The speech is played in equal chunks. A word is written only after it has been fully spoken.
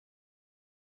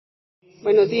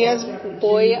Buenos días,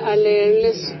 voy a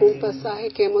leerles un pasaje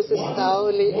que hemos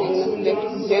estado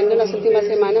leyendo en las últimas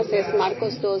semanas, es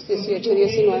Marcos 2, 18 y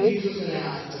 19.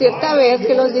 Cierta vez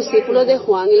que los discípulos de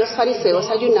Juan y los fariseos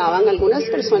ayunaban, algunas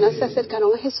personas se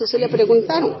acercaron a Jesús y le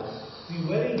preguntaron: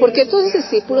 ¿por qué tus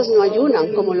discípulos no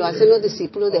ayunan como lo hacen los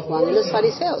discípulos de Juan y los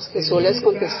fariseos? Jesús les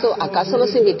contestó: ¿acaso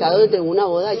los invitados de una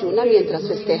boda ayunan mientras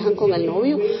festejan con el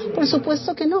novio? Por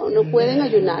supuesto que no, no pueden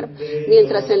ayunar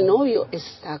mientras el novio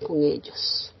está con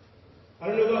ellos.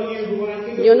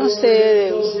 Yo no sé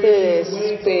de ustedes,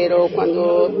 pero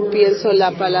cuando pienso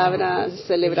la palabra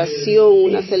celebración,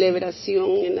 una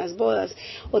celebración en las bodas,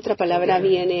 otra palabra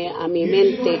viene a mi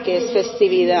mente que es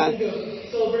festividad.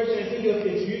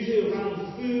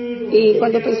 Y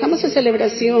cuando pensamos en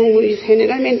celebración,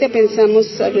 generalmente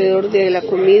pensamos alrededor de la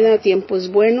comida, tiempos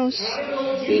buenos.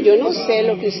 Y yo no sé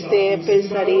lo que usted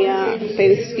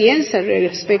piensa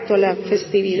respecto a la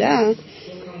festividad.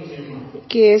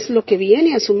 ¿Qué es lo que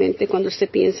viene a su mente cuando usted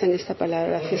piensa en esta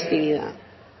palabra festividad?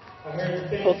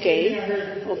 Ok,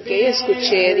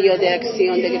 escuché Dios de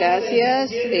acción de gracias,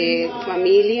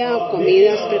 familia,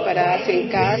 comidas preparadas en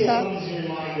casa,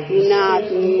 una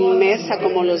mesa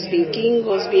como los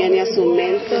vikingos viene a su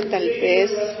mente, tal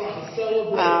vez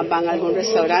van a algún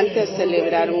restaurante a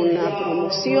celebrar una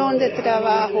promoción de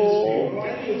trabajo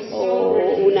o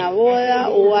una boda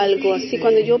o algo así.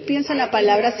 Cuando yo pienso en la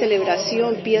palabra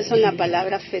celebración, pienso en la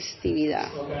palabra festividad.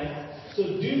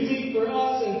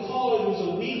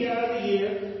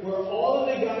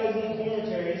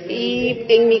 Y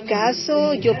en mi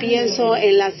caso, yo pienso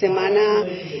en la semana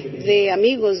de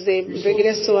amigos de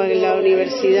regreso a la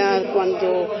universidad,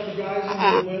 cuando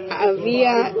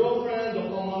había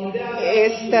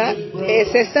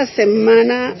esta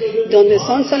semana donde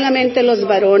son solamente los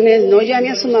varones, no llame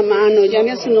a su mamá, no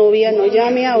llame a su novia, no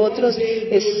llame a otros,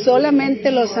 es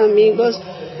solamente los amigos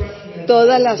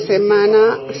toda la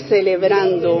semana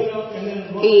celebrando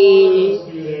y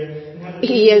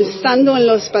estando en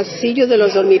los pasillos de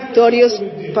los dormitorios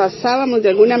pasábamos de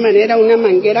alguna manera una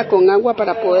manguera con agua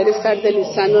para poder estar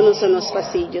deslizándonos en los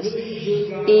pasillos.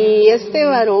 Y este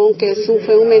varón que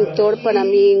fue un mentor para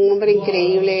mí, un hombre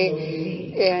increíble,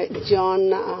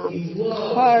 John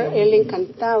Hart, él le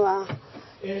encantaba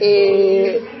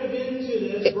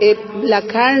la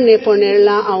carne,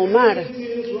 ponerla a ahumar.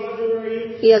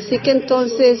 Y así que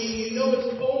entonces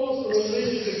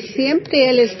siempre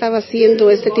él estaba haciendo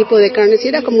este tipo de carnes y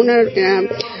era como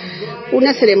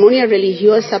una ceremonia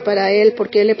religiosa para él,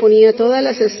 porque él le ponía todas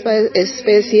las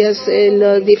especias,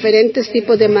 los diferentes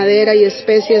tipos de madera y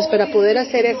especias para poder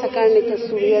hacer esa carne que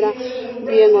estuviera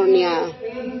bien horneada.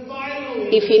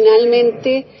 Y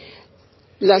finalmente,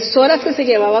 las horas que se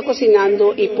llevaba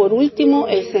cocinando y por último,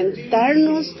 el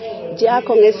sentarnos ya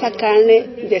con esa carne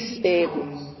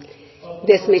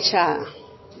desmechada.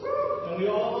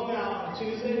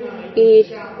 Y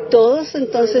todos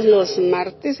entonces los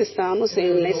martes estábamos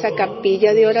en esa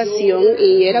capilla de oración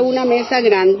y era una mesa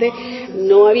grande,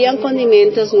 no habían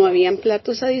condimentos, no habían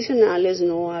platos adicionales,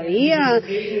 no había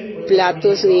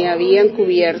platos ni habían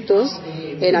cubiertos,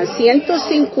 eran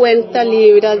 150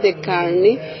 libras de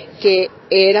carne que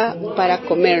era para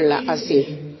comerla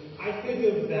así.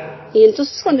 Y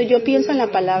entonces cuando yo pienso en la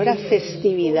palabra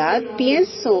festividad,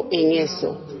 pienso en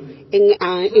eso. En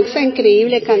esa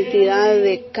increíble cantidad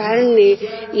de carne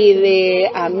y de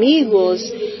amigos,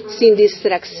 sin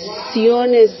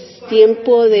distracciones,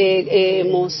 tiempo de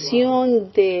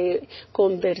emoción, de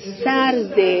conversar,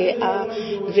 de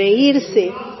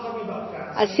reírse.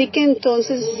 Así que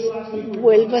entonces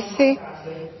vuélvase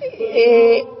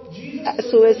a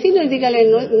su vecino y dígale,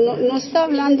 no está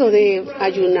hablando de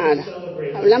ayunar.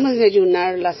 Hablamos de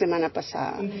ayunar la semana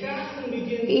pasada.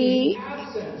 Y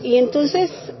entonces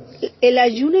el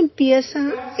ayuno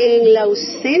empieza en la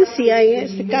ausencia, en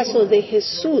este caso, de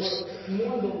Jesús.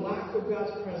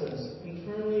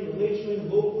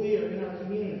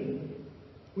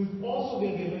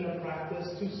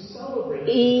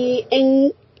 Y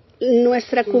en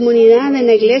nuestra comunidad, en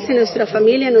la iglesia, en nuestra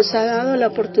familia, nos ha dado la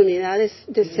oportunidad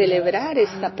de celebrar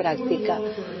esta práctica.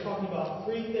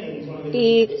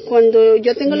 Y cuando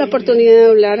yo tengo la oportunidad de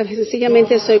hablar,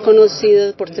 sencillamente soy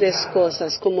conocido por tres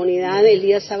cosas: comunidad, el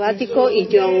día sabático y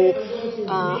John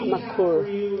McClure.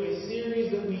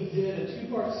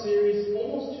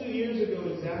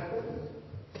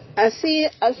 Así,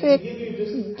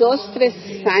 hace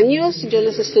 2-3 años yo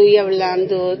les estoy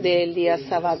hablando del día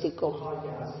sabático.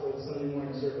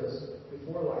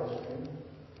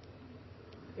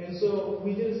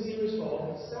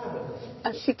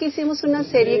 Así que hicimos una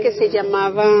serie que se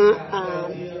llamaba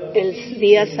El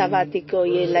día sabático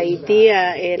y la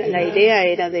idea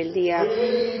era del día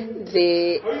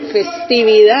de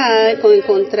festividad en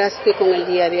contraste con el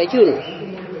día de ayuno.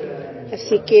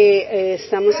 Así que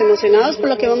estamos emocionados por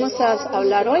lo que vamos a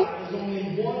hablar hoy.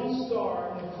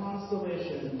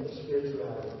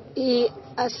 Y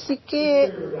así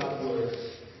que,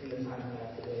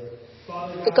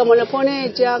 como lo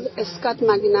pone Jack Scott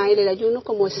McKnight, el ayuno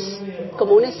como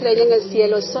una estrella en el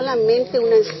cielo es solamente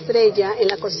una estrella en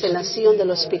la constelación de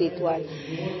lo espiritual.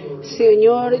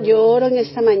 Señor, yo oro en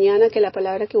esta mañana que la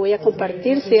palabra que voy a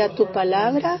compartir sea tu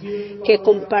palabra, que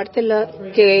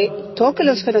toque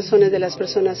los corazones de las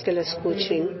personas que la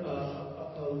escuchen.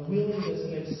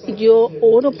 Yo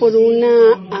oro por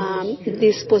una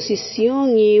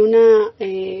disposición y una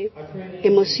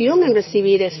emoción en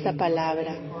recibir esta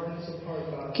palabra.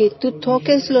 Que tú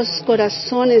toques los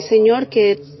corazones, Señor,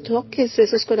 que toques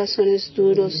esos corazones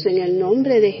duros en el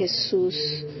nombre de Jesús.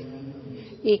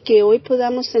 Y que hoy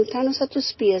podamos sentarnos a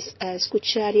tus pies a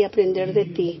escuchar y aprender de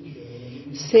ti.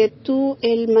 Sé tú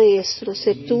el maestro,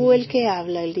 sé tú el que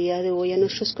habla el día de hoy a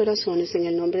nuestros corazones en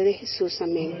el nombre de Jesús.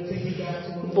 Amén.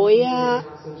 Voy a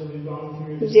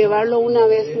llevarlo una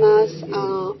vez más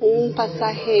a un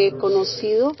pasaje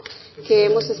conocido que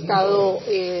hemos estado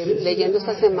leyendo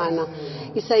esta semana.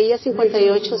 Isaías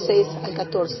 58, 6 al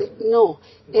 14. No,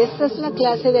 esta es la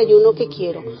clase de ayuno que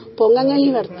quiero. Pongan en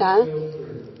libertad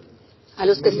a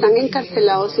los que están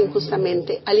encarcelados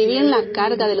injustamente, alivien la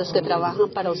carga de los que trabajan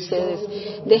para ustedes,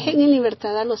 dejen en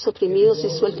libertad a los oprimidos y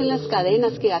suelten las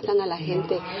cadenas que atan a la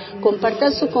gente,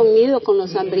 compartan su comida con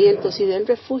los hambrientos y den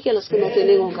refugio a los que no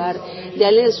tienen hogar,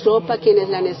 denles ropa a quienes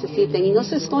la necesiten y no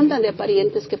se escondan de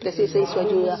parientes que precisen su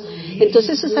ayuda.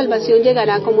 Entonces su salvación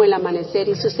llegará como el amanecer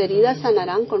y sus heridas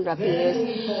sanarán con rapidez.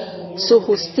 Su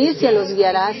justicia los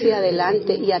guiará hacia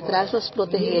adelante y atrás los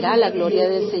protegerá la gloria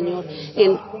del Señor.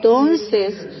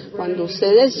 Entonces, cuando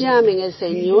ustedes llamen, el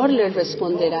Señor les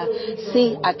responderá.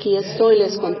 Sí, aquí estoy,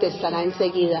 les contestará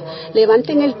enseguida.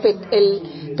 Levanten el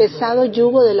pesado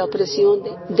yugo de la opresión.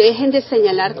 Dejen de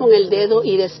señalar con el dedo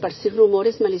y de esparcir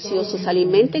rumores maliciosos.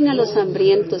 Alimenten a los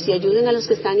hambrientos y ayuden a los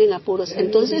que están en apuros.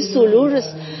 Entonces su luz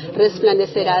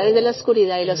resplandecerá desde la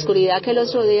oscuridad y la oscuridad que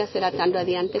los rodea será tan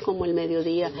radiante como el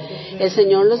mediodía. El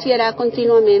Señor los guiará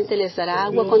continuamente, les dará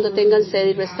agua cuando tengan sed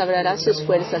y restaurará sus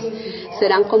fuerzas.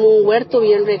 Serán como un huerto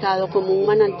bien regado, como un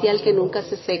manantial que nunca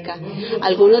se seca.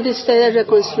 Algunos de ustedes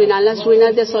reconstruirán las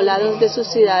ruinas desoladas de sus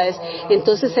ciudades,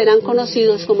 entonces serán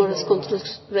conocidos como los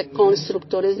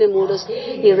reconstructores de muros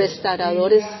y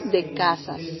restauradores de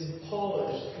casas.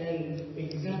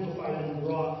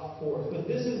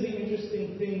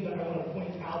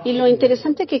 Y lo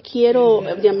interesante que quiero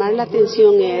llamar la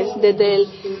atención es, desde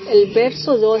el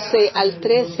verso 12 al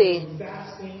 13,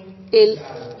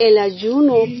 el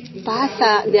ayuno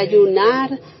pasa de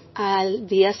ayunar al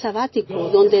día sabático,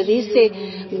 donde dice,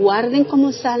 guarden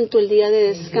como santo el día de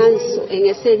descanso. En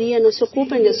ese día no se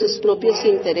ocupen de sus propios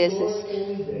intereses,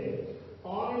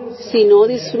 sino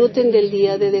disfruten del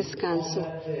día de descanso.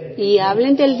 Y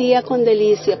hablen del día con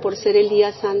delicia por ser el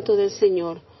día santo del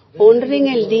Señor. Honren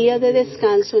el día de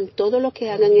descanso en todo lo que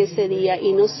hagan ese día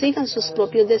y no sigan sus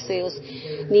propios deseos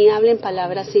ni hablen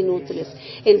palabras inútiles.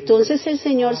 Entonces el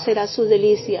Señor será su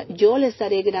delicia, yo les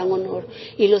daré gran honor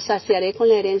y los saciaré con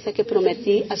la herencia que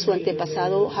prometí a su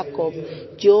antepasado Jacob.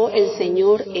 Yo, el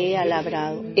Señor, he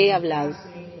hablado.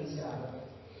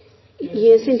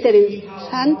 Y es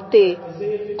interesante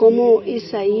cómo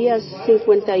Isaías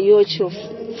 58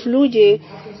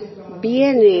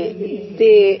 viene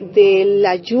del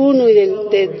ayuno y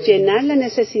de llenar las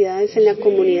necesidades en la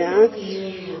comunidad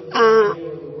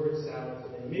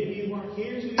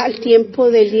al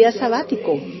tiempo del día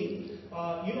sabático.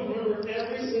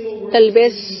 Tal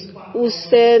vez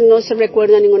usted no se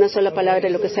recuerda ninguna sola palabra de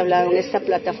lo que se ha hablado en esta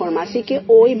plataforma, así que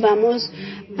hoy vamos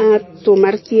a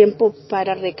tomar tiempo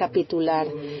para recapitular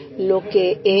lo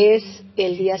que es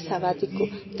el día sabático.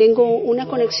 Tengo una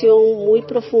conexión muy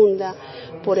profunda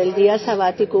por el día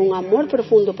sabático, un amor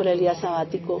profundo por el día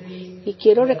sabático, y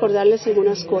quiero recordarles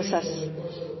algunas cosas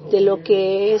de lo que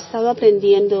he estado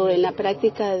aprendiendo en la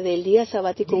práctica del día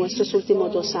sabático en estos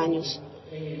últimos 2 años.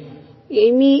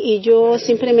 Amy y yo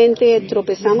simplemente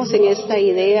tropezamos en esta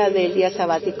idea del día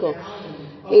sabático.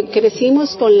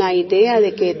 Crecimos con la idea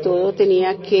de que todo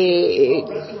tenía que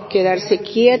quedarse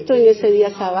quieto en ese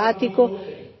día sabático,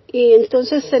 y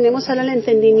entonces tenemos ahora el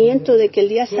entendimiento de que el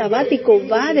día sabático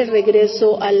va de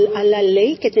regreso a la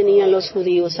ley que tenían los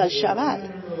judíos, al Shabbat.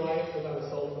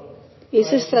 Y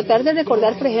eso es tratar de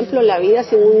recordar, por ejemplo, la vida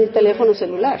sin un teléfono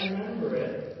celular.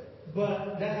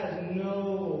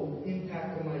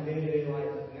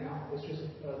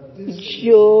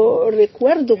 Yo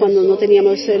recuerdo cuando no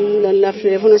teníamos los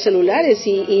teléfonos celulares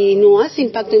y no hace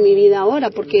impacto en mi vida ahora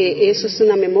porque eso es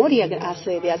una memoria de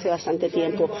hace bastante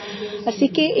tiempo. Así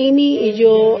que Amy y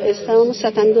yo estábamos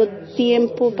sacando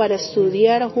tiempo para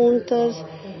estudiar juntas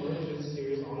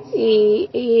y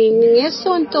en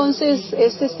eso entonces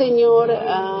este señor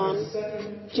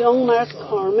John Mark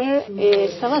Comer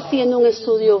estaba haciendo un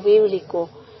estudio bíblico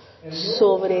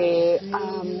sobre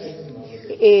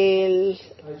el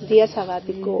día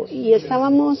sabático y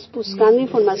estábamos buscando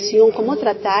información cómo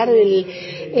tratar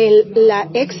la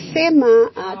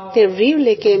eczema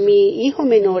terrible que mi hijo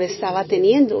menor estaba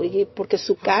teniendo y porque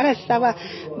su cara estaba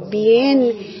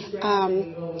bien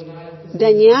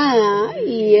dañada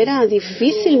y era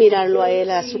difícil mirarlo a él,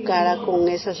 a su cara con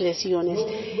esas lesiones.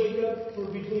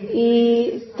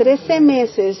 Y 13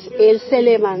 meses él se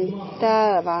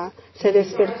levantaba, se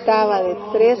despertaba de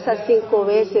 3 a 5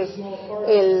 veces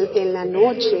en la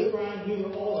noche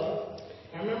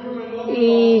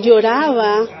y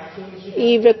lloraba.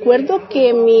 Y recuerdo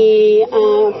que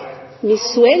mi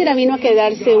suegra vino a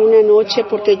quedarse una noche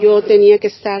porque yo tenía que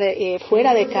estar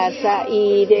fuera de casa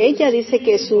y de ella dice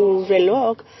que su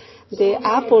reloj de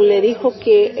Apple le dijo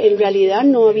que en realidad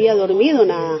no había dormido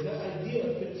nada.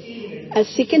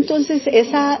 Así que entonces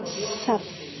esa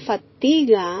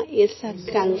fatiga, ese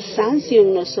cansancio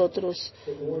en nosotros.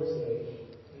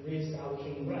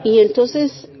 Y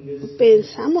entonces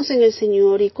pensamos en el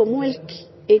Señor y cómo Él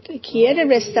quiere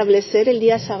restablecer el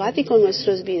día sabático en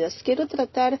nuestras vidas. Quiero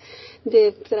tratar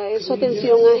de traer su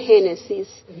atención a Génesis.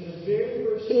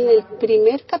 En el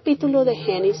primer capítulo de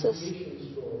Génesis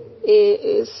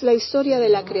es la historia de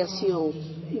la creación,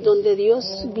 donde Dios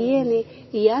viene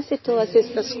y hace todas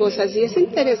estas cosas. Y es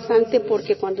interesante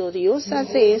porque cuando Dios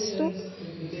hace esto,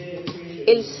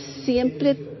 Él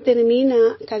siempre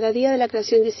termina cada día de la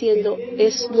creación diciendo,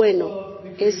 es bueno,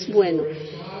 es bueno.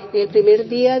 El primer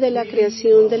día de la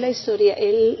creación de la historia,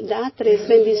 Él da 3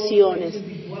 bendiciones.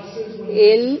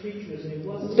 Él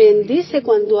bendice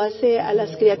cuando hace a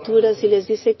las criaturas y les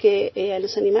dice que a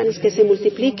los animales que se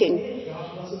multipliquen.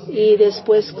 Y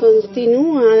después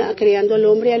continúa creando al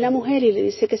hombre y a la mujer y le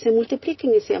dice que se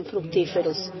multipliquen y sean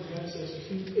fructíferos.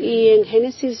 Y en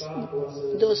Génesis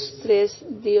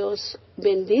 2:3 Dios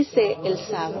bendice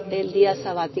el día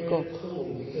sabático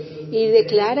y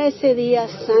declara ese día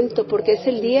santo porque es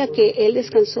el día que Él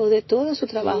descansó de todo su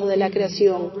trabajo de la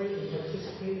creación.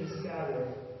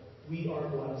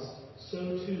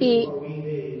 Y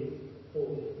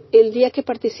el día que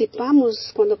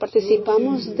cuando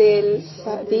participamos del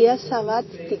día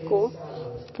sabático,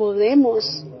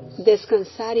 podemos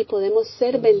descansar y podemos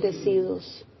ser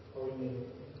bendecidos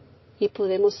y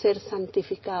podemos ser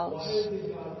santificados.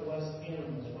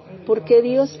 Porque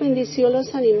Dios bendijo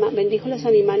los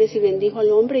animales y bendijo al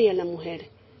hombre y a la mujer.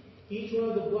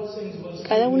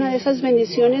 Cada una de esas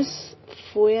bendiciones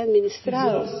fue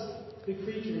administrada.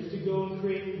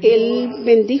 Él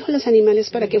bendijo a los animales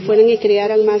para que fueran y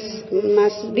crearan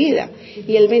más vida.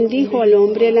 Y Él bendijo al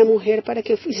hombre y a la mujer para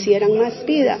que hicieran más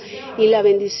vida. Y la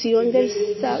bendición del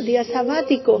día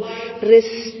sabático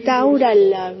restaura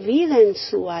la vida en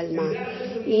su alma.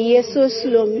 Y eso es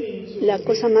la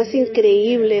cosa más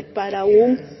increíble para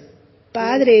un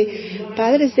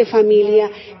padres de familia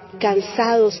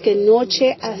cansados que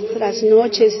noche tras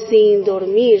noche sin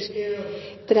dormir,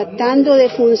 tratando de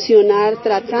funcionar,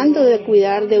 tratando de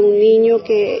cuidar de un niño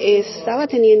que estaba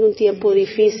teniendo un tiempo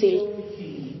difícil.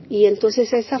 Y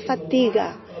entonces esa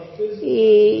fatiga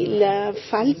y la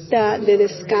falta de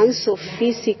descanso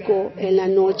físico en la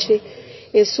noche,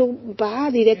 eso va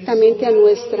directamente a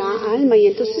nuestra alma. Y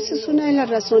entonces es una de las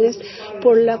razones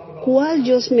por la cual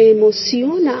Dios me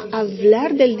emociona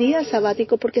hablar del día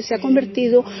sabático, porque se ha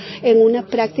convertido en una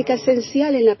práctica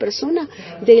esencial en la persona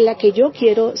de la que yo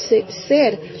quiero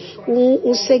ser.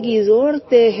 Un seguidor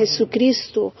de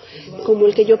Jesucristo, como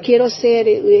el que yo quiero ser,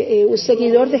 un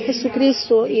seguidor de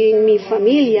Jesucristo y en mi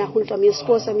familia, junto a mi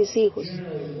esposa, mis hijos.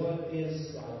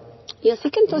 Y así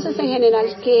que entonces en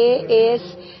general, ¿qué es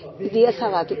día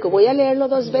sabático? Voy a leerlo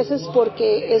 2 veces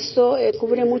porque esto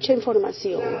cubre mucha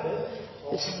información.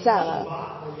 El sábado,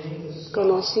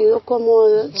 conocido como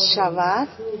Shabbat,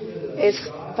 es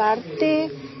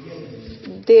parte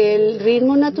del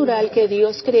ritmo natural que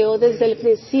Dios creó desde el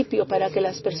principio para que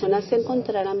las personas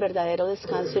encontraran verdadero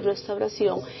descanso y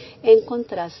restauración, en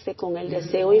contraste con el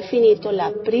deseo infinito,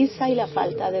 la prisa y la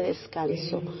falta de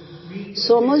descanso.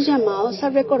 Somos llamados a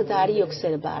recordar y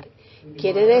observar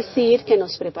Quiere decir que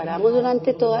nos preparamos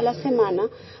durante toda la semana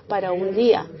para un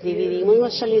día. Dividimos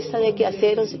nuestra lista de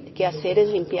quehaceres,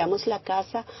 limpiamos la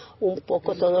casa un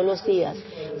poco todos los días.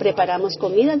 Preparamos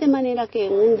comidas de manera que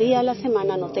en un día a la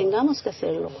semana no tengamos que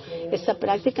hacerlo. Esta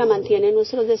práctica mantiene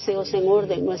nuestros deseos en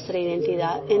orden, nuestra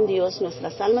identidad en Dios,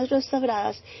 nuestras almas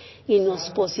restauradas y nos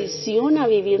posiciona a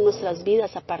vivir nuestras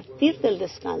vidas a partir del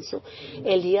descanso.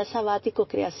 El día sabático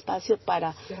crea espacio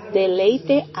para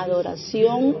deleite,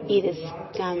 adoración y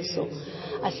descanso.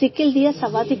 Así que el día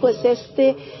sabático es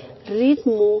este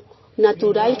ritmo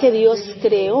natural que Dios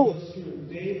creó.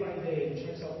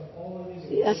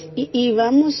 Y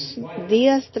vamos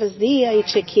días tras día y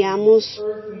chequeamos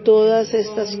todas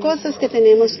estas cosas que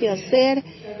tenemos que hacer.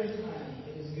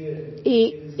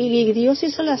 Y Dios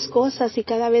hizo las cosas y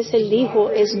cada vez Él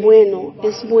dijo, es bueno,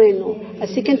 es bueno.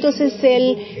 Así que entonces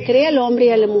Él crea al hombre y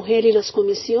a la mujer y los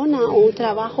comisiona a un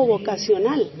trabajo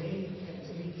vocacional.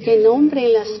 Que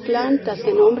nombren las plantas,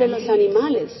 que nombren los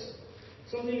animales.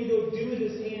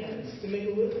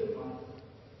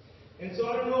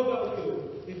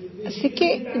 Así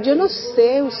que yo no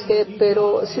sé usted,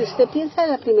 pero si usted piensa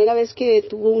la primera vez que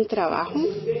tuvo un trabajo,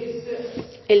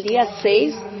 el día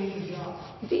 6,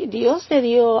 Dios le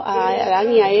dio a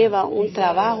Adán y a Eva un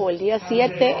trabajo. El día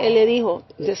 7, Él le dijo,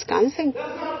 descansen.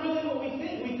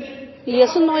 Y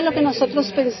eso no es lo que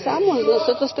nosotros pensamos.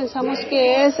 Nosotros pensamos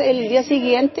que es el día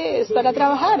siguiente es para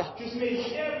trabajar.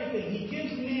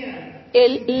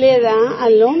 Él le da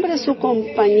al hombre su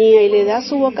compañía y le da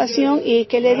su vocación y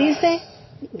 ¿qué le dice?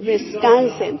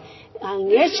 Descansen.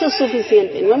 Han hecho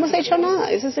suficiente. No hemos hecho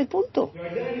nada. Ese es el punto.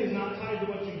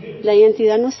 La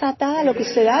identidad no está atada a lo que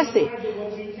usted hace.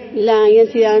 La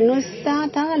identidad no está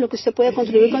atada a lo que usted puede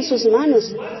contribuir con sus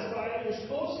manos.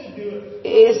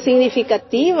 Es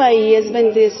significativa y es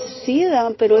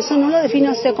bendecida, pero eso no lo define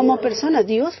a usted como persona.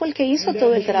 Dios fue el que hizo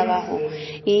todo el trabajo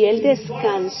y Él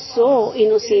descansó y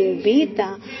nos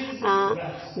invita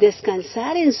a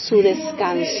descansar en su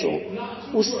descanso.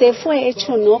 Usted fue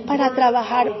hecho no para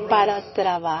trabajar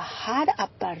a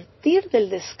partir del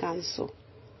descanso.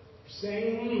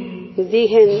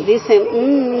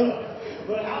 Dicen,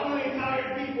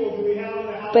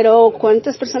 pero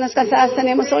 ¿cuántas personas cansadas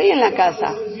tenemos hoy en la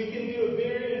casa?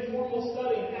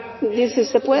 Dice,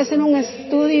 usted puede hacer un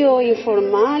estudio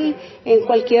informal en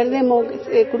cualquier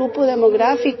grupo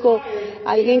demográfico,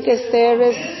 alguien que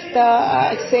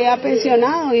sea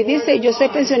pensionado y dice, yo soy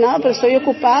pensionado pero estoy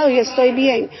ocupado y estoy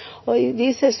bien. Hoy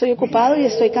dice, estoy ocupado y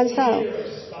estoy cansado.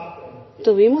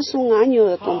 Tuvimos un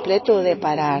año completo de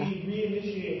parar.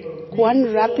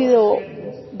 ¿Cuán rápido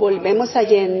volvemos a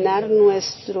llenar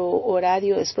nuestro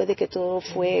horario después de que todo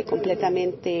fue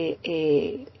completamente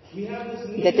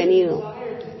detenido?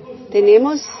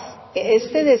 Tenemos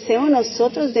este deseo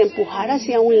nosotros de empujar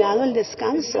hacia un lado el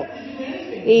descanso.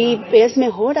 Y es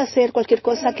mejor hacer cualquier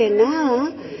cosa que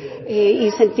nada. Y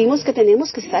sentimos que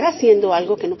tenemos que estar haciendo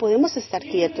algo, que no podemos estar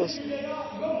quietos.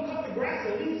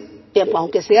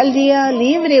 Aunque sea el día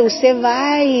libre, usted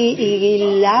va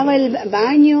y lava el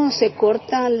baño, se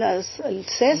corta el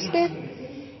césped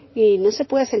y no se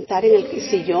puede sentar en el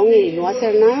sillón y no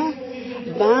hacer nada.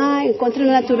 Va en contra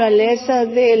de la naturaleza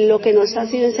de lo que nos ha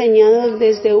sido enseñado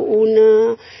desde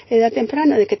una edad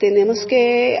temprana, de que tenemos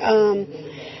que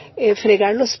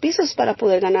fregar los pisos para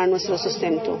poder ganar nuestro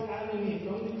sustento.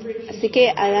 Así que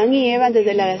Adán y Eva,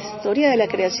 desde la historia de la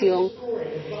creación,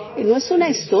 no es una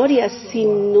historia,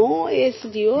 sino es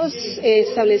Dios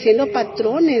estableciendo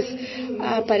patrones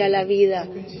para la vida.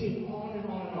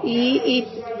 Y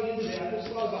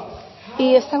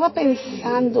estaba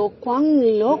pensando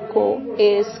cuán loco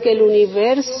es que el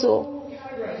universo,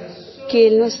 que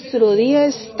nuestro día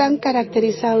es tan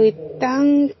caracterizado y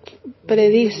tan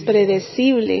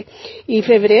predecible, y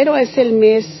febrero es el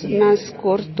mes más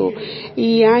corto,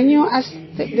 y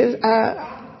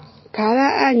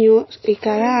cada año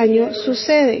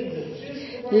sucede.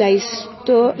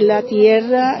 La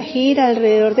Tierra gira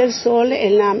alrededor del Sol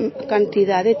en la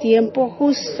cantidad de tiempo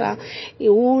justa, y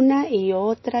una y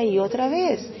otra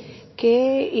vez.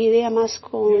 Qué idea más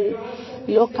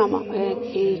loca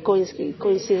y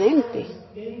coincidente.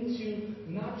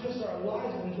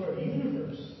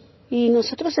 Y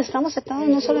nosotros estamos atados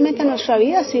no solamente a nuestra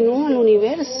vida, sino al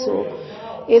universo.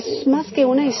 Es más que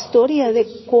una historia de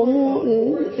cómo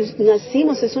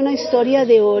nacimos, es una historia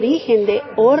de origen, de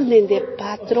orden, de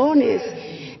patrones,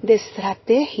 de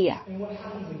estrategia.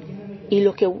 Y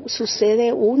lo que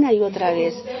sucede una y otra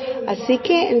vez. Así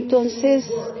que entonces,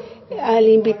 al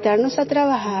invitarnos a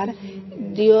trabajar,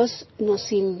 Dios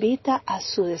nos invita a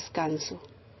su descanso.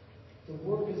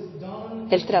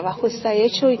 El trabajo está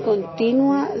hecho y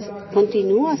continúa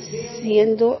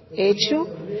siendo hecho,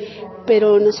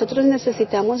 pero nosotros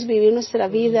necesitamos vivir nuestra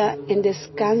vida en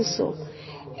descanso,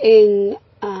 y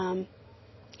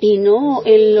no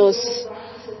en las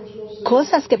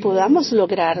cosas que podamos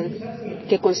lograr,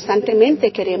 que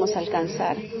constantemente queremos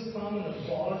alcanzar.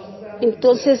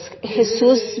 Entonces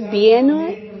Jesús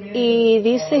viene y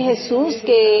dice Jesús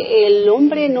que el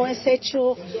hombre no es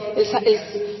hecho, el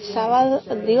sábado,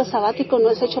 digo sabático no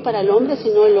es hecho para el hombre,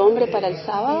 sino el hombre para el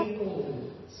sábado.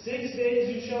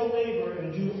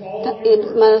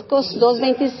 En Marcos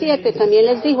 2:27 también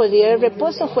les dijo, el día de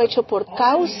reposo fue hecho por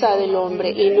causa del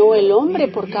hombre y no el hombre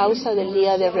por causa del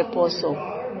día de reposo.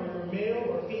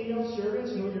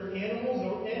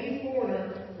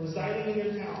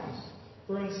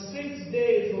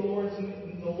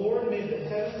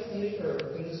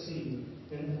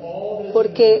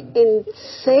 Porque en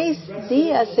 6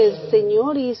 días el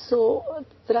Señor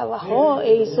trabajó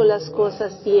e hizo las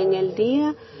cosas y en el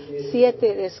día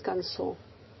 7 descansó.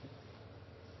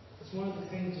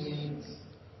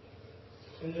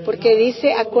 Porque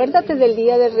dice, acuérdate del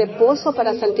día de reposo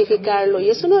para santificarlo.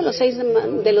 Y es uno de los 6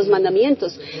 de los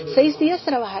mandamientos. 6 días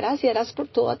trabajarás y harás por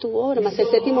toda tu obra, mas el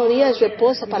 7º día es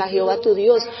reposo para Jehová tu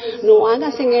Dios. No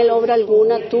hagas en él obra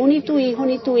alguna, tú ni tu hijo,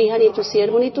 ni tu hija, ni tu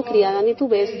siervo, ni tu criada, ni tu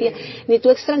bestia, ni tu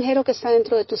extranjero que está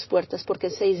dentro de tus puertas. Porque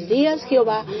en 6 días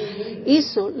Jehová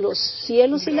hizo los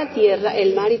cielos y la tierra,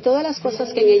 el mar y todas las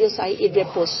cosas que en ellos hay, y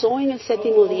reposó en el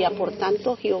 7º día. Por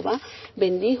tanto, Jehová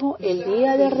bendijo el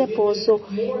día de reposo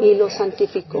y lo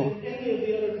santificó.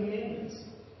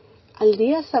 El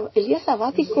día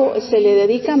sabático se le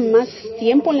dedica más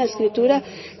tiempo en la Escritura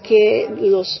que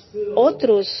los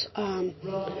otros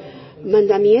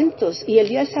mandamientos, y el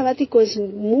día sabático es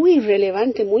muy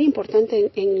relevante, muy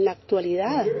importante en la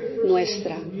actualidad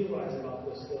nuestra.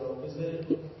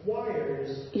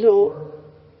 Lo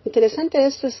interesante de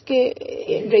esto es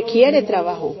que requiere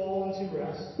trabajo.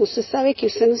 Usted sabe que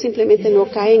usted no simplemente no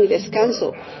cae en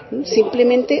descanso,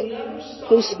 simplemente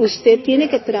usted tiene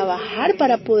que trabajar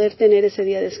para poder tener ese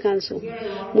día de descanso.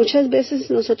 Muchas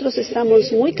veces nosotros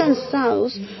estamos muy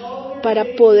cansados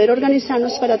para poder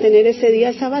organizarnos para tener ese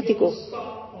día sabático,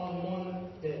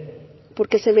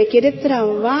 porque se requiere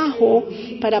trabajo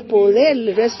para poder,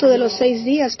 el resto de los 6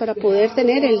 días, para poder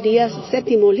tener el día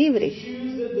 7º libre.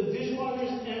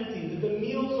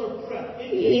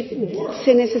 Y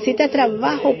se necesita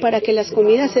trabajo para que las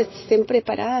comidas estén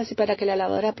preparadas y para que la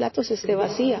lavadora de platos esté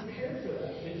vacía.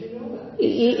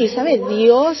 Y sabe,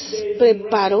 Dios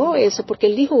preparó eso porque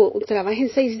Él dijo, trabajen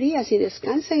 6 días y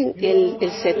descansen el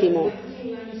 7º.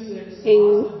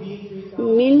 En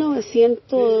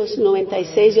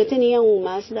 1996 yo tenía un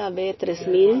Mazda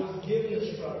B3000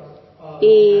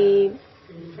 y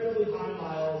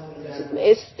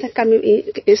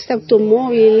este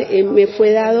automóvil me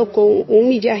fue dado con un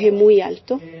millaje muy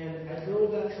alto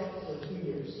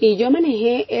y yo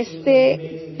manejé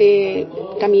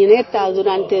camioneta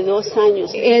durante 2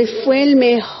 años. Él fue el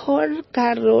mejor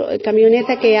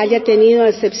camioneta que haya tenido, a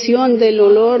excepción del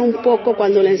olor un poco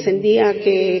cuando la encendía,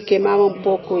 que quemaba un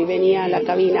poco y venía a la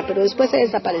cabina, pero después se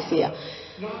desaparecía.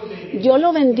 Yo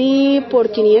lo vendí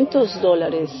por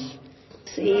 $500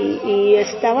 y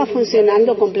estaba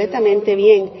funcionando completamente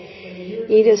bien.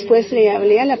 Y después le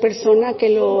hablé a la persona que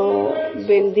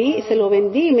se lo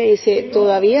vendí y me dice,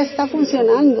 todavía está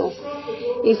funcionando.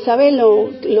 Y sabe lo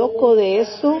loco de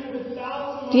eso,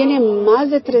 tiene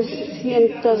más de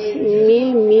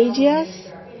 300,000 millas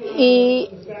y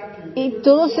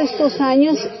todos estos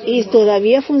años y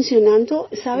todavía funcionando.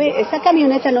 Sabe, esa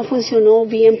camioneta no funcionó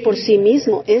bien por sí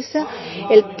mismo.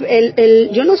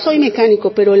 Yo no soy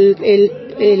mecánico, pero el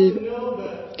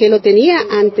que lo tenía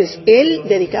antes, él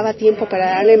dedicaba tiempo para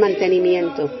darle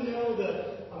mantenimiento.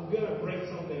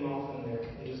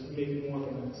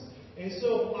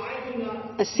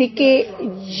 Así que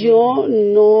yo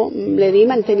no le di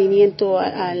mantenimiento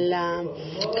a la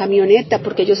camioneta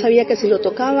porque yo sabía que si lo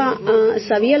tocaba,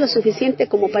 sabía lo suficiente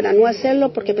como para no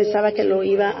hacerlo porque pensaba que lo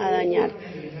iba a dañar.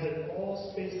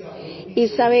 Y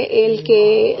sabe,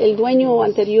 el dueño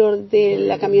anterior de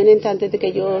la camioneta, antes de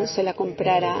que yo se la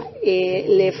comprara,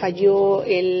 le falló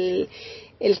el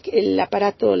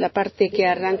aparato, la parte que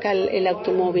arranca el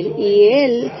automóvil, y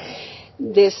él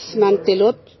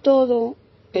desmanteló todo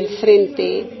el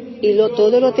frente y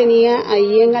todo lo tenía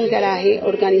ahí en el garaje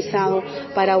organizado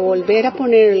para volver a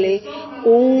ponerle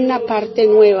una parte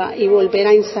nueva y volver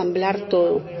a ensamblar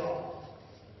todo.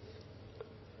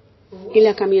 Y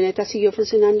la camioneta siguió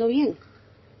funcionando bien.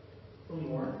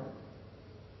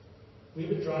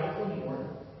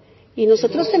 Y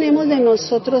nosotros tenemos de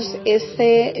nosotros esta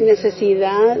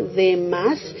necesidad de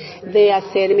más, de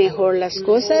hacer mejor las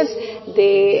cosas,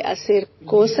 de hacer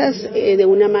cosas de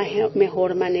una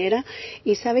mejor manera.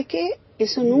 ¿Y sabe qué?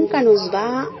 Eso nunca nos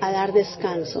va a dar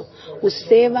descanso.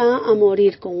 Usted va a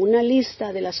morir con una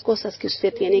lista de las cosas que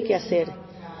usted tiene que hacer.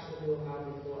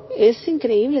 Es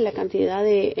increíble la cantidad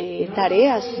de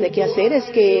tareas, de quehaceres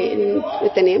que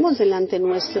tenemos delante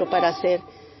nuestro para hacer.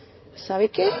 ¿Sabe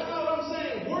qué?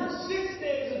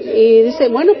 Y dice,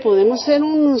 bueno, podemos ser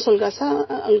unos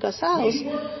holgazados.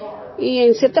 Y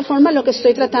en cierta forma lo que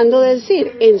estoy tratando de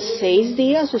decir, en 6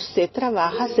 días usted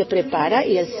trabaja, se prepara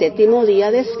y el 7º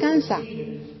día descansa.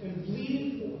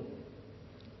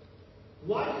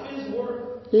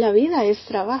 La vida es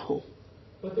trabajo.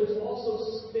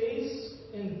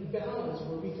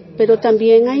 Pero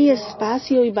también hay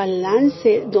espacio y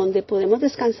balance donde podemos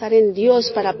descansar en Dios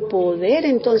para poder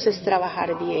entonces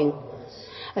trabajar bien.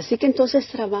 Así que entonces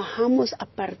trabajamos a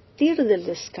partir del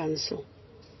descanso.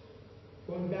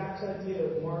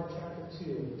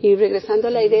 Y regresando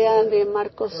a la idea de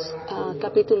Marcos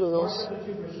capítulo 2,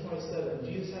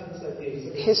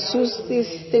 Jesús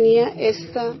tenía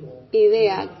esta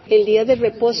idea. El día de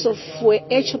reposo fue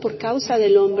hecho por causa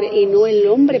del hombre y no el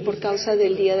hombre por causa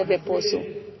del día de reposo.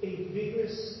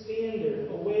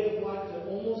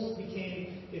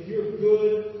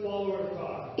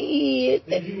 Y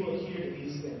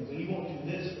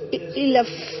la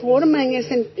forma en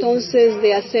ese entonces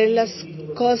de hacer las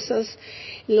cosas,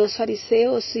 los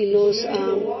fariseos y los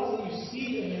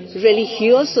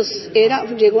religiosos,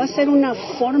 llegó a ser una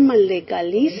forma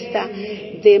legalista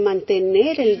de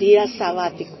mantener el día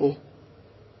sabático.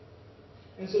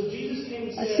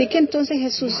 Así que entonces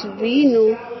Jesús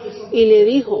vino y le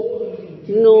dijo,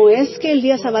 no es que el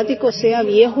día sabático sea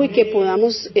viejo y que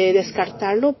podamos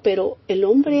descartarlo, pero el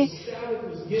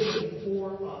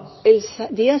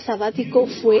día sabático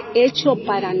fue hecho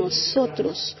para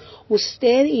nosotros.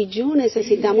 Usted y yo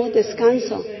necesitamos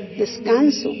descanso.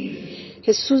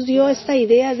 Jesús dio esta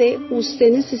idea de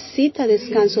usted necesita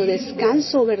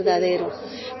descanso verdadero.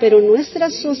 Pero nuestra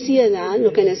sociedad,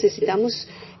 lo que necesitamos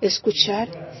escuchar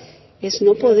es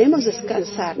no podemos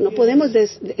descansar, no podemos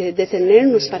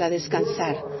detenernos para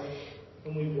descansar.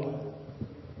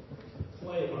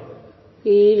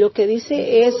 Y lo que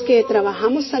dice es que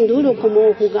trabajamos tan duro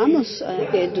como jugamos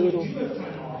duro.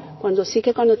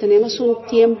 Cuando tenemos un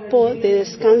tiempo de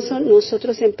descanso,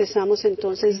 nosotros empezamos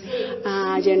entonces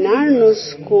a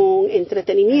llenarnos con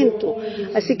entretenimiento.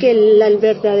 Así que el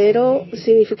verdadero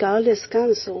significado del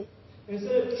descanso.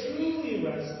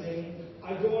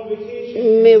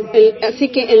 Así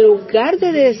que en lugar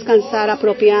de descansar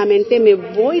apropiadamente, me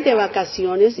voy de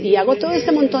vacaciones y hago todo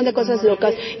este montón de cosas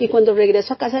locas y cuando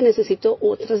regreso a casa necesito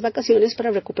otras vacaciones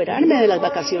para recuperarme de las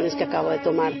vacaciones que acabo de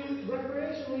tomar.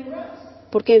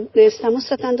 Porque estamos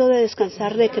tratando de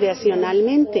descansar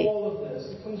recreacionalmente.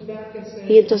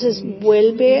 Y entonces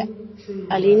vuelve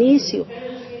al inicio.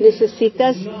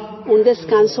 Necesitas un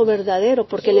descanso verdadero,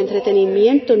 porque el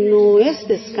entretenimiento no es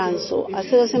descanso.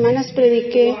 Hace 2 semanas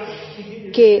prediqué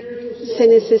que se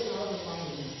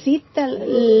necesita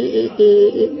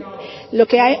lo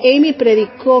que Amy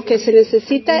predicó, que se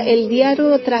necesita el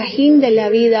diario trajín de la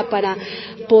vida para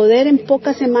poder en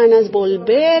pocas semanas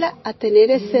volver a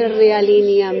tener ese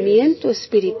realineamiento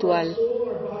espiritual.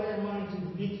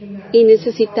 Y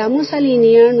necesitamos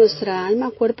alinear nuestra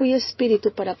alma, cuerpo y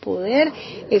espíritu para poder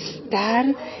estar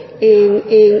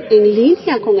en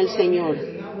línea con el Señor.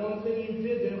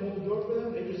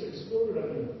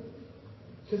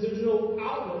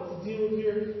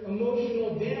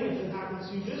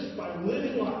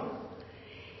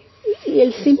 Y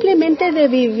el simplemente de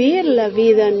vivir la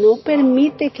vida no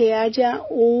permite que haya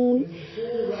un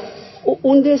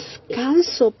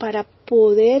descanso para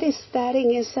poder estar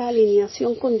en esa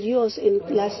alineación con Dios en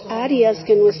las áreas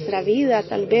que nuestra vida,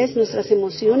 tal vez nuestras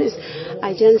emociones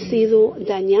hayan sido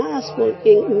dañadas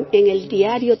en el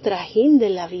diario trajín de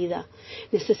la vida.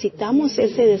 Necesitamos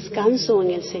ese descanso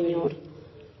en el Señor.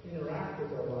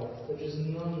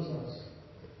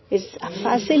 Es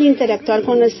fácil interactuar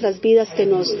con nuestras vidas que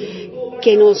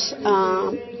nos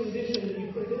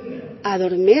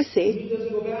adormece.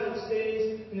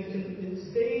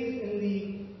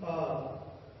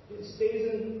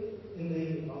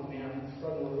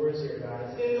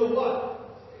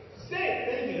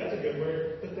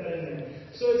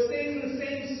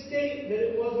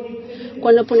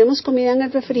 Cuando ponemos comida en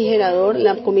el refrigerador,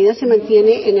 la comida se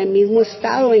mantiene en el mismo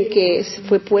estado en que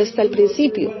fue puesta al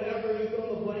principio.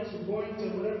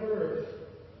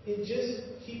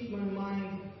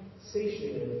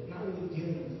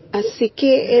 Así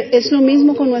que es lo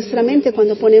mismo con nuestra mente.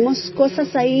 Cuando ponemos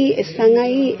cosas ahí, están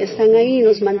ahí,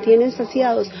 nos mantienen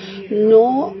saciados.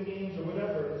 No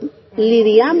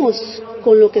lidiamos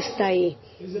con lo que está ahí.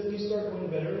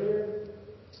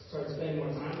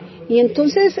 Y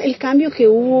entonces el cambio que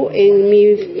hubo en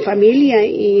mi familia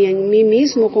y en mí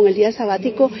mismo con el día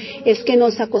sabático es que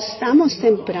nos acostamos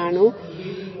temprano,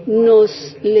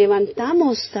 nos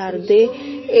levantamos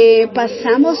tarde,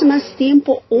 pasamos más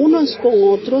tiempo unos con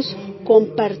otros,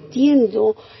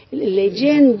 compartiendo,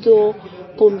 leyendo,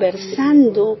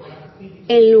 conversando,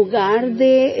 en lugar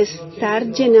de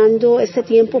estar llenando ese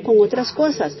tiempo con otras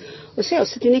cosas. O sea,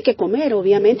 usted tiene que comer,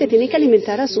 obviamente, tiene que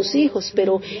alimentar a sus hijos,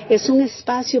 pero es un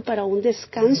espacio para un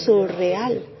descanso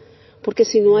real. Porque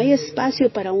si no hay espacio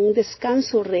para un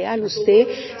descanso real, usted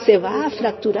se va a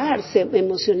fracturar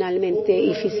emocionalmente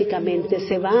y físicamente,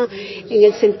 se va en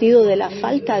el sentido de la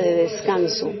falta de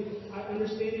descanso.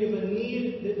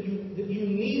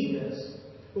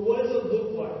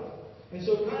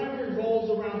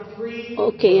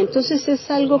 Ok, entonces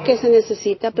es algo que se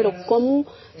necesita, pero ¿cómo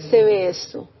se ve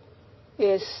esto?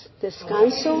 Es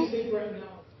descanso,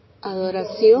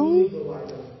 adoración.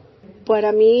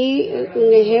 Para mí,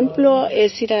 un ejemplo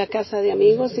es ir a la casa de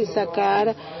amigos y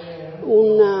sacar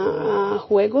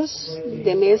juegos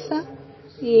de mesa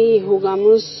y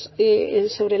jugamos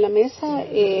sobre la mesa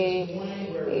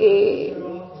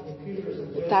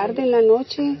tarde en la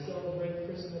noche.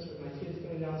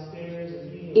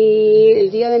 Y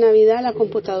el día de Navidad la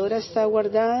computadora está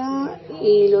guardada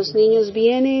y los niños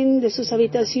vienen de sus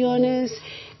habitaciones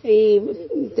y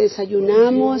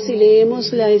desayunamos y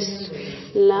leemos la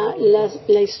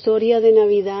historia de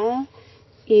Navidad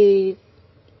y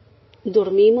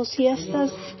dormimos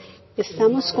siestas.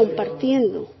 Estamos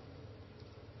compartiendo,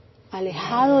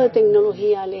 alejado de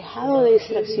tecnología, alejado de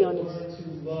distracciones.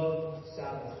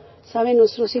 Saben,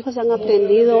 nuestros hijos han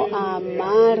aprendido a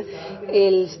amar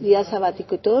el día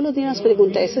sabático y todos los días nos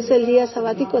preguntan, ¿ese es el día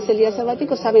sabático? ¿Es el día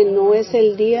sabático? Saben, no es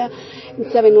el día,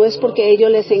 saben, no es porque a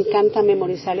ellos les encanta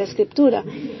memorizar la escritura.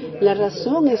 La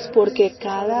razón es porque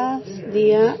cada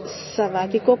día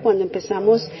sabático, cuando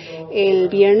empezamos el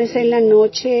viernes en la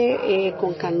noche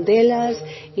con candelas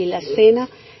y la cena,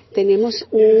 tenemos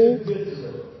un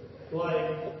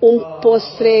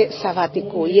postre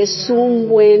sabático y es un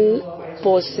buen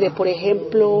postre, por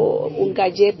ejemplo, una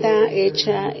galleta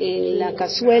hecha en la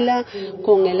cazuela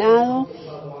con helado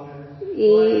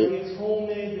y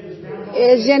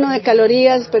es lleno de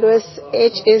calorías, pero es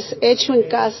hecho en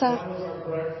casa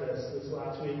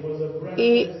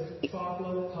y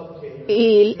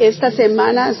esta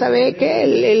semana, ¿sabe qué?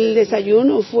 El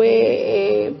desayuno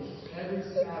fue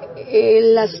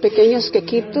los pequeños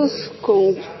quequitos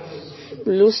con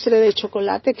lustre de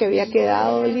chocolate que había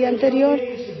quedado el día anterior.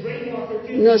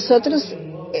 Nosotros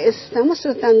estamos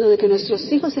tratando de que nuestros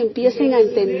hijos empiecen a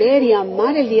entender y a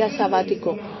amar el día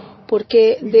sabático,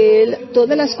 porque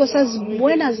todas las cosas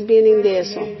buenas vienen de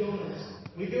eso.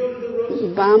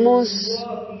 Vamos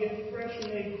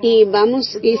y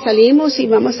salimos y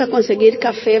vamos a conseguir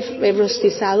café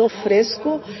rostizado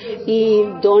fresco y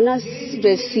donas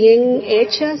recién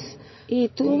hechas. Y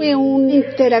tuve una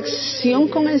interacción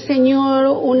con el Señor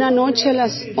una noche a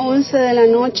las 11 de la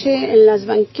noche en las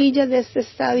banquillas de este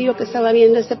estadio que estaba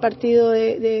viendo este partido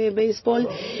de béisbol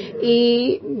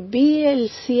y vi el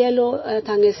cielo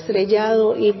tan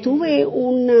estrellado y tuve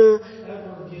un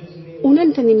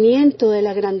entendimiento de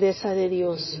la grandeza de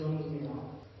Dios.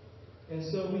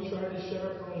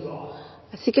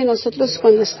 Así que nosotros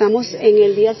cuando estamos en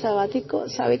el día sabático,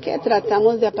 ¿sabe qué?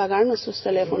 Tratamos de apagar nuestros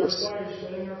teléfonos.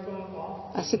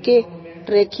 Así que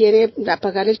requiere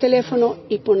apagar el teléfono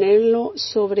y ponerlo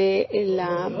sobre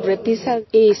la repisa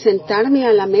y sentarme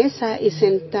a la mesa y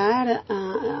sentarme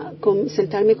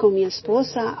con mi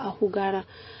esposa a jugar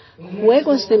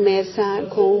juegos de mesa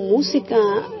con música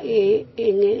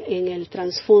en el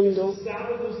trasfondo.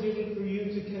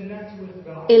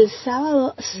 El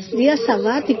día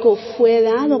sabático fue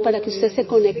dado para que usted se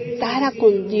conectara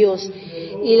con Dios.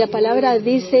 Y la palabra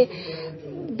dice,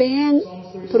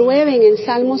 prueben en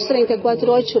Salmos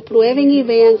 34:8, prueben y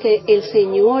vean que el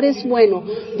Señor es bueno,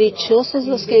 dichosos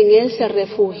los que en Él se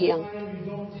refugian.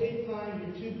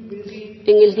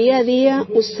 En el día a día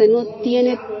usted no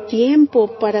tiene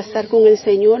tiempo para estar con el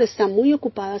Señor, está muy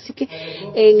ocupado, así que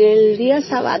en el día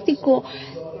sabático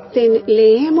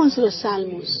leemos los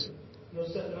salmos.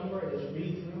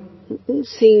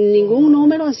 Sin ningún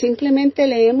número, simplemente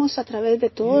leemos a través de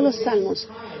todos los salmos.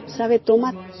 ¿Sabe?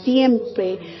 Toma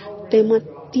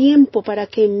tiempo para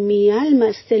que mi alma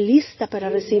esté lista para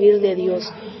recibir de Dios.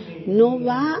 no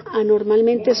va a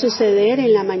normalmente suceder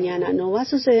en la mañana, no va a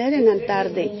suceder en la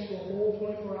tarde.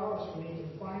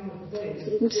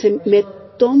 Me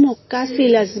tomo casi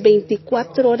las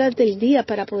 24 horas del día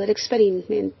para poder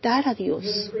experimentar a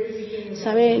Dios.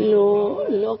 ¿Sabe lo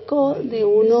loco de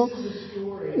uno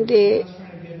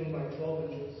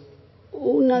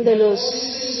de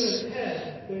los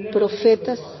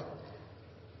profetas?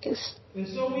 Es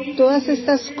todas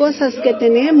estas cosas que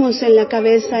tenemos en la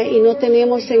cabeza y no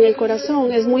tenemos en el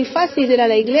corazón. Es muy fácil ir a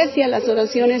la iglesia, a las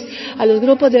oraciones, a los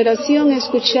grupos de oración,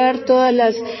 escuchar todas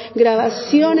las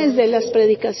grabaciones de las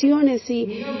predicaciones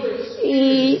y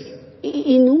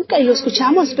lo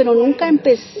escuchamos, pero nunca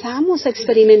empezamos a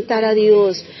experimentar a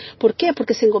Dios. ¿Por qué?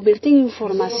 Porque se convierte en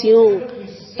información.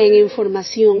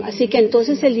 Así que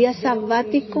entonces el día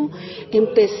sabático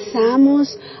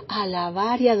empezamos a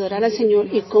alabar y adorar al Señor.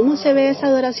 ¿Y cómo se ve esa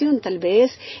adoración? Tal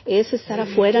vez es estar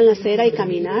afuera en la acera y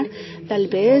caminar. Tal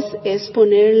vez es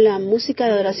poner la música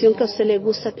de adoración que a usted le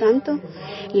gusta tanto,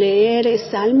 leer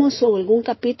salmos o algún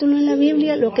capítulo en la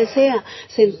Biblia, lo que sea,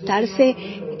 sentarse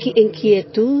en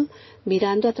quietud,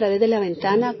 mirando a través de la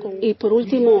ventana. Y por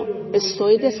último,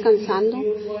 estoy descansando.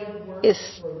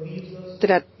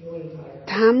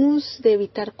 Tratamos de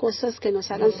evitar cosas que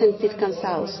nos hagan sentir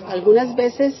cansados. Algunas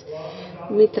veces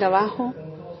mi trabajo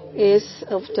es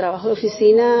trabajo de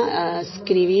oficina,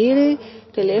 escribir,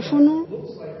 teléfono.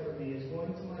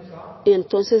 Y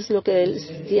entonces lo que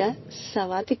el día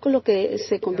sabático, lo que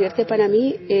se convierte para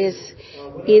mí es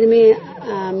irme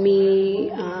a mi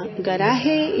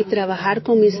garaje y trabajar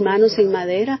con mis manos en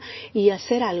madera y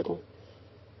hacer algo.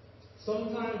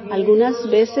 Algunas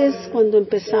veces cuando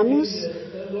empezamos,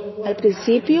 al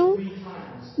principio,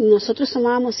 nosotros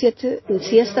tomábamos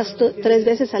siestas 3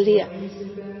 veces al día.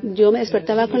 Yo me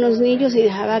despertaba con los niños y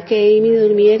dejaba que Amy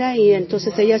durmiera y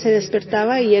entonces ella se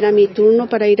despertaba y era mi turno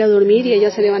para ir a dormir y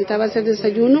ella se levantaba a hacer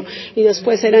desayuno y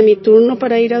después era mi turno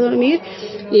para ir a dormir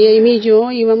y Amy y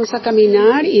yo íbamos a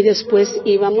caminar y después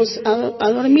íbamos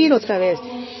a dormir otra vez.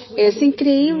 Es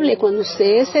increíble cuando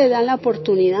usted se da la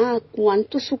oportunidad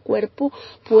cuánto su cuerpo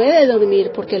puede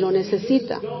dormir porque lo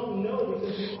necesita.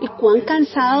 Y cuán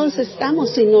cansados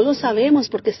estamos y no lo sabemos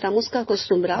porque estamos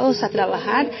acostumbrados a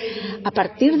trabajar a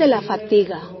partir de la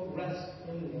fatiga.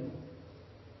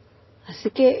 Así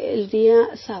que el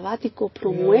día sabático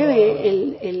promueve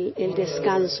el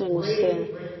descanso en usted.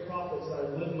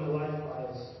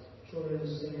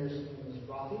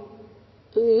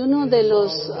 Y uno de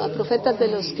los profetas de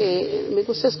los que me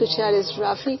gusta escuchar es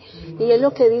Rafi, y él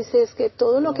lo que dice es que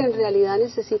todo lo que en realidad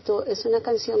necesito es una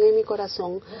canción en mi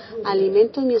corazón,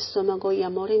 alimento en mi estómago y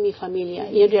amor en mi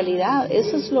familia. Y en realidad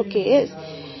eso es lo que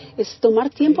es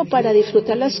tomar tiempo para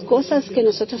disfrutar las cosas que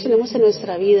nosotros tenemos en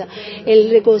nuestra vida, el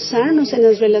regozarnos en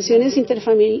las relaciones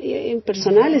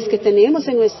personales que tenemos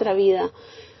en nuestra vida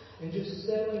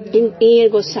y el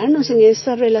gozarnos en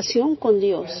esa relación con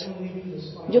Dios.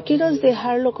 Yo quiero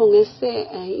dejarlo con esta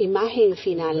imagen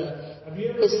final.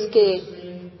 Es que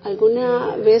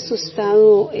alguna vez he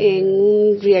estado en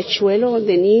un riachuelo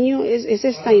de niño, es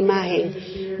esta imagen.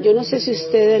 Yo no sé si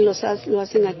ustedes lo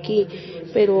hacen aquí,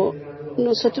 pero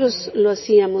nosotros lo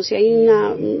hacíamos y hay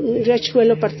un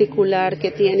riachuelo particular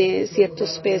que tiene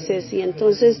ciertos peces y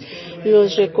entonces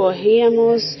los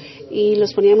recogíamos y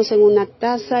los poníamos en una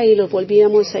taza y los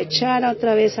volvíamos a echar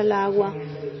otra vez al agua.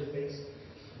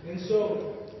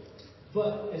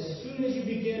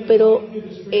 Pero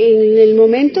en el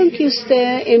momento en que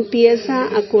usted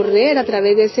empieza a correr a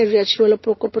través de ese riachuelo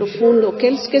poco profundo,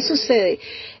 ¿qué sucede?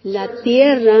 La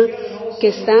tierra que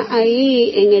está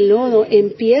ahí en el lodo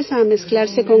empieza a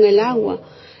mezclarse con el agua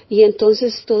y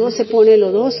entonces todo se pone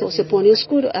lodoso, se pone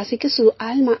oscuro. Así que su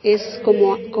alma es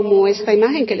como esta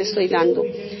imagen que le estoy dando.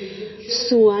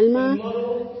 Su alma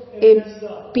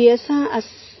empieza a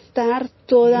estar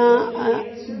toda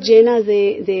llena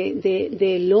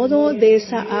de lodo, de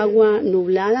esa agua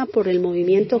nublada por el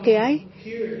movimiento que hay.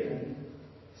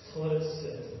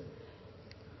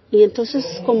 Y entonces,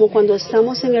 como cuando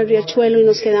estamos en el riachuelo y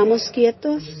nos quedamos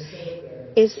quietos,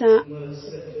 esa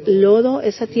lodo,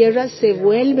 esa tierra se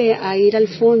vuelve a ir al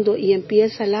fondo y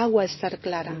empieza el agua a estar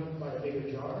clara.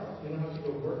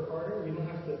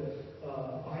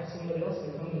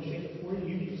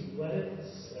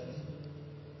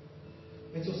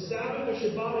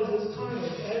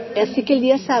 Así que el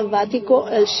día sabático,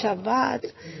 el Shabbat,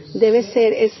 debe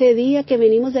ser ese día que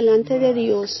venimos delante de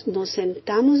Dios, nos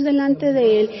sentamos delante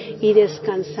de Él y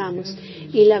descansamos.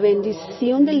 Y la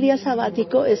bendición del día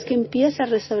sabático es que empieza a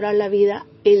restaurar la vida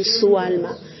en su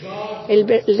alma. El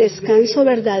descanso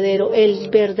verdadero, el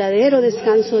verdadero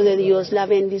descanso de Dios, la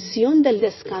bendición del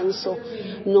descanso,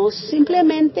 no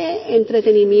simplemente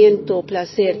entretenimiento o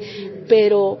placer,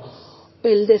 pero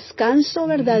el descanso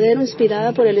verdadero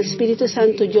inspirado por el Espíritu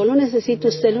Santo. Yo lo necesito,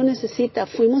 usted lo necesita.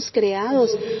 Fuimos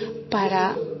creados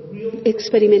para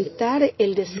experimentar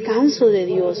el descanso de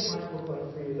Dios.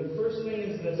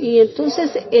 Y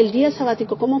entonces el día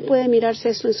sabático, ¿cómo puede mirarse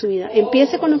esto en su vida?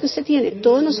 Empiece con lo que usted tiene.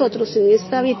 Todos nosotros en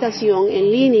esta habitación,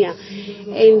 en línea,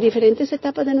 en diferentes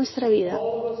etapas de nuestra vida,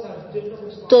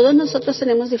 todos nosotros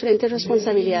tenemos diferentes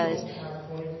responsabilidades.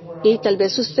 Y tal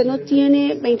vez usted no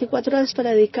tiene 24 horas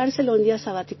para dedicárselo a un día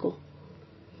sabático.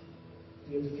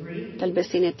 Tal vez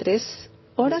tiene 3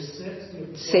 horas,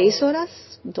 6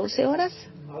 horas, 12 horas.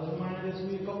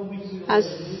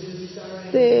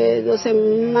 Hace 2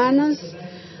 semanas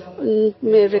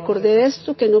me recordé de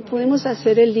esto, que no pudimos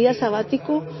hacer el día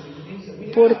sabático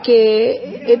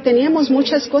porque teníamos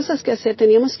muchas cosas que hacer,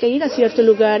 teníamos que ir a cierto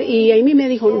lugar y Amy me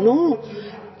dijo, no,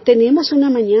 tenemos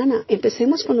una mañana,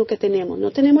 empecemos con lo que tenemos,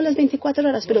 no tenemos las 24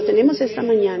 horas, pero tenemos esta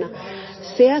mañana,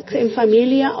 sea en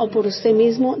familia o por usted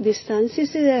mismo,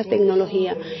 distánciese de la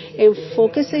tecnología,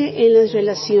 enfóquese en las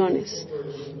relaciones,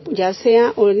 ya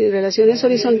sea relaciones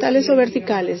horizontales o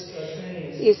verticales.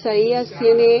 Isaías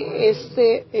tiene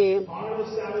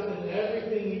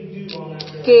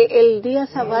que el día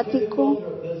sabático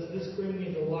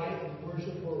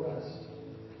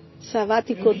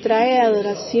trae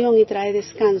adoración y trae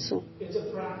descanso.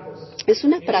 Es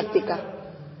una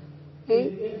práctica.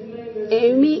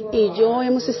 Amy y yo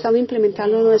hemos estado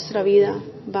implementando en nuestra vida.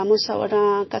 Vamos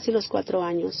ahora casi los 4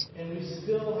 años.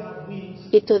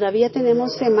 Y todavía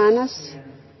tenemos semanas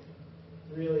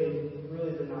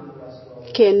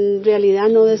que en realidad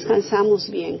no descansamos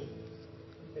bien.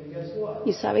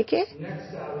 ¿Y sabe qué?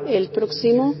 El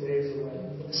próximo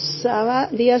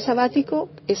día sabático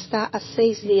está a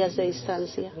 6 días de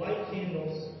distancia.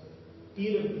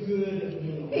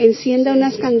 Encienda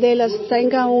unas candelas,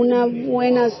 tenga una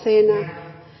buena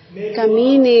cena,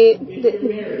 camine,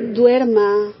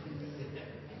 duerma,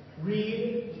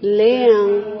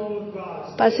 lean,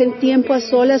 pasen tiempo a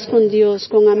solas con Dios,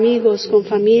 con amigos, con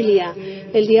familia.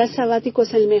 El día sabático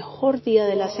es el mejor día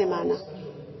de la semana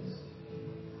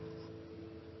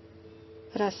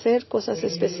para hacer cosas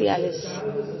especiales.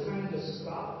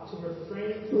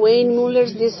 Wayne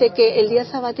Muller dice que el día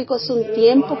sabático es un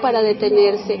tiempo para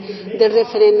detenerse, de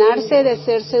refrenarse, de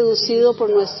ser seducido por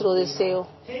nuestro deseo.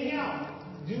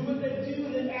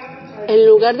 En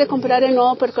lugar de comprar el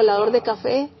nuevo percolador de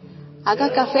café,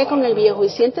 haga café con el viejo y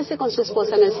siéntese con su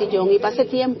esposa en el sillón y pase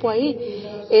tiempo ahí.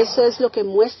 Eso es lo que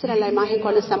muestra la imagen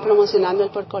cuando están promocionando el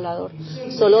percolador.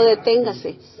 Solo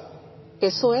deténgase.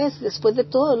 Eso es, después de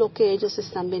todo lo que ellos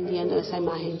están vendiendo, esa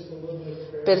imagen.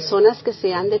 Personas que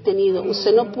se han detenido.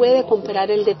 Usted no puede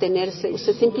comprar el detenerse.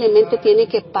 Usted simplemente tiene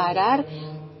que parar,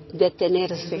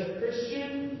 detenerse.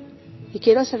 Y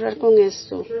quiero cerrar con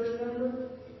esto.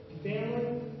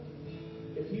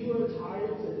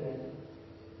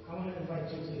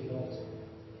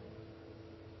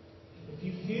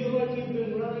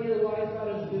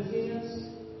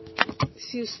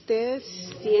 Si usted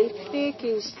siente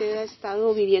que usted ha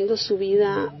estado viviendo su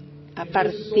vida a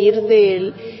partir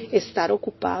del estar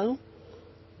ocupado,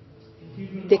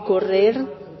 de correr,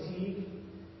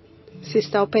 si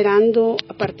está operando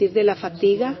a partir de la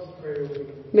fatiga,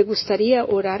 me gustaría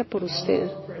orar por usted.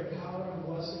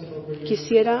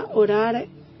 Quisiera orar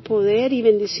poder y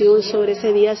bendición sobre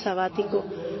ese día sabático.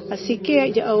 Así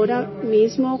que ahora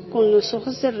mismo, con los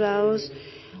ojos cerrados,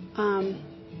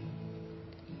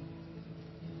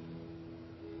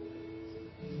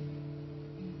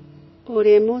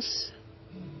 oremos.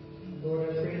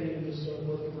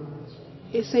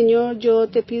 Señor, yo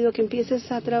te pido que empieces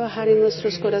a trabajar en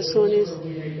nuestros corazones.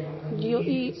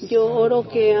 Yo oro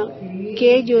que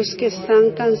aquellos que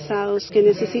están cansados, que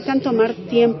necesitan tomar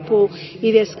tiempo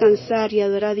y descansar y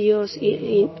adorar a Dios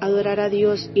y adorar a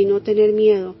Dios y no tener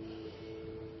miedo.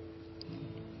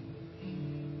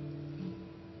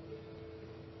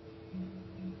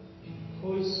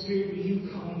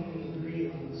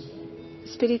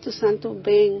 Espíritu Santo,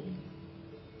 ven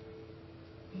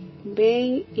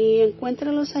y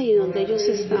encuéntralos ahí donde ellos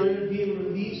están.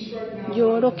 Yo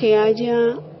oro que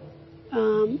haya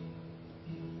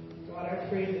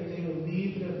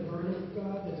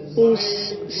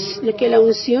que la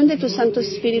unción de tu Santo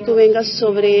Espíritu venga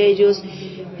sobre ellos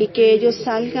y que ellos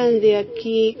salgan de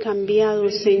aquí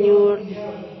cambiados, Señor.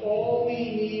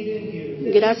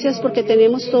 Gracias porque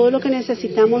tenemos todo lo que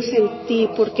necesitamos en ti,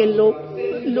 porque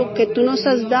lo que tú nos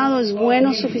has dado es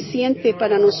bueno, suficiente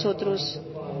para nosotros.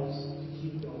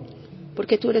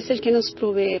 porque tú eres el que nos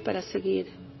provee para seguir.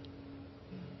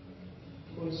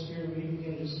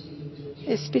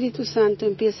 Espíritu Santo,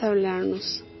 empieza a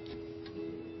hablarnos.